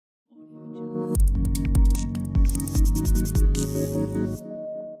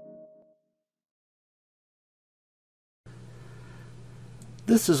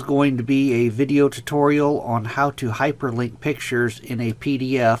This is going to be a video tutorial on how to hyperlink pictures in a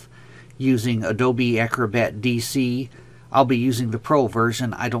PDF using Adobe Acrobat DC. I'll be using the Pro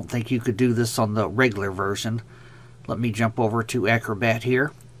version. I don't think you could do this on the regular version. Let me jump over to Acrobat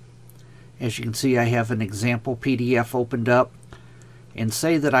here. As you can see, I have an example PDF opened up, and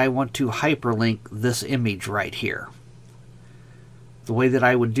say that I want to hyperlink this image right here. The way that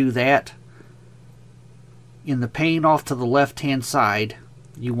I would do that, in the pane off to the left hand side,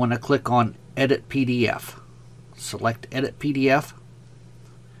 you want to click on Edit PDF. Select Edit PDF,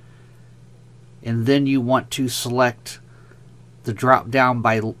 and then you want to select the drop down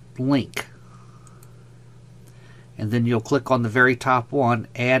by link, and then you'll click on the very top one,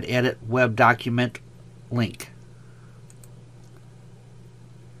 Add Edit Web Document Link.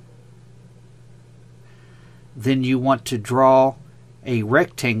 Then you want to draw a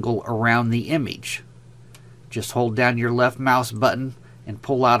rectangle around the image. Just hold down your left mouse button and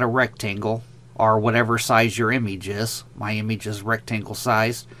pull out a rectangle, or whatever size your image is. My image is rectangle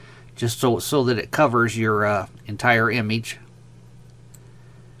size, just so that it covers your entire image.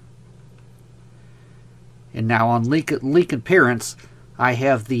 And now on link appearance, I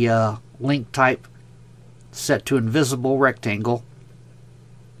have the link type set to invisible rectangle.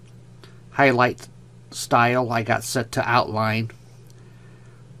 Highlight style I got set to outline.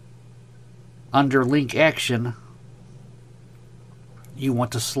 Under link action, you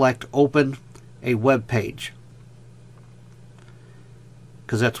want to select Open a Web Page,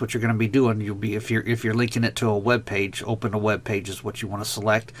 because that's what you're going to be doing. You'll be if you're linking it to a web page, Open a Web Page is what you want to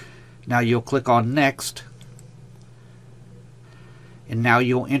select. Now you'll click on Next, and now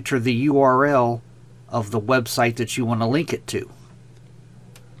you'll enter the URL of the website that you want to link it to.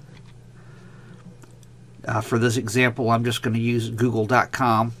 For this example, I'm just going to use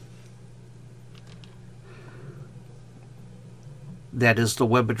google.com. That is the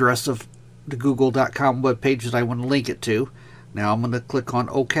web address of the google.com web page that I want to link it to. Now I'm going to click on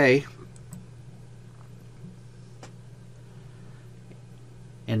OK.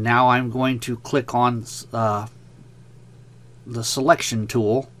 And now I'm going to click on the selection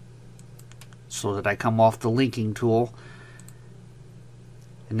tool so that I come off the linking tool.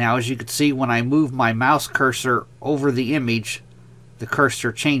 And now, as you can see, when I move my mouse cursor over the image, the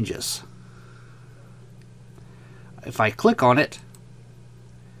cursor changes. If I click on it,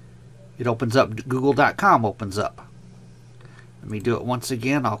 it opens up, google.com opens up. Let me do it once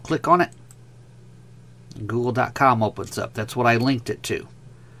again. I'll click on it, and google.com opens up. That's what I linked it to.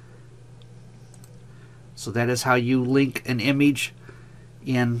 So that is how you link an image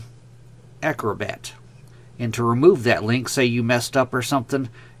in Acrobat. And to remove that link, say you messed up or something,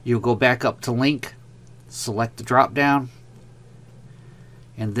 you'll go back up to Link, select the drop down,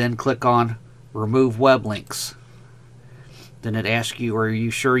 and then click on Remove Web Links. Then it asks you, are you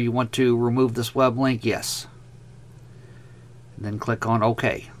sure you want to remove this web link? Yes. And then click on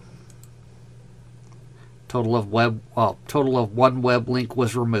OK. Total of one web link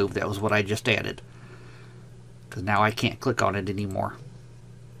was removed. That was what I just added, because now I can't click on it anymore.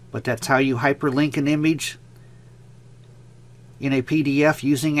 But that's how you hyperlink an image in a PDF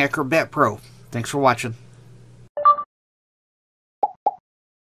using Acrobat Pro. Thanks for watching.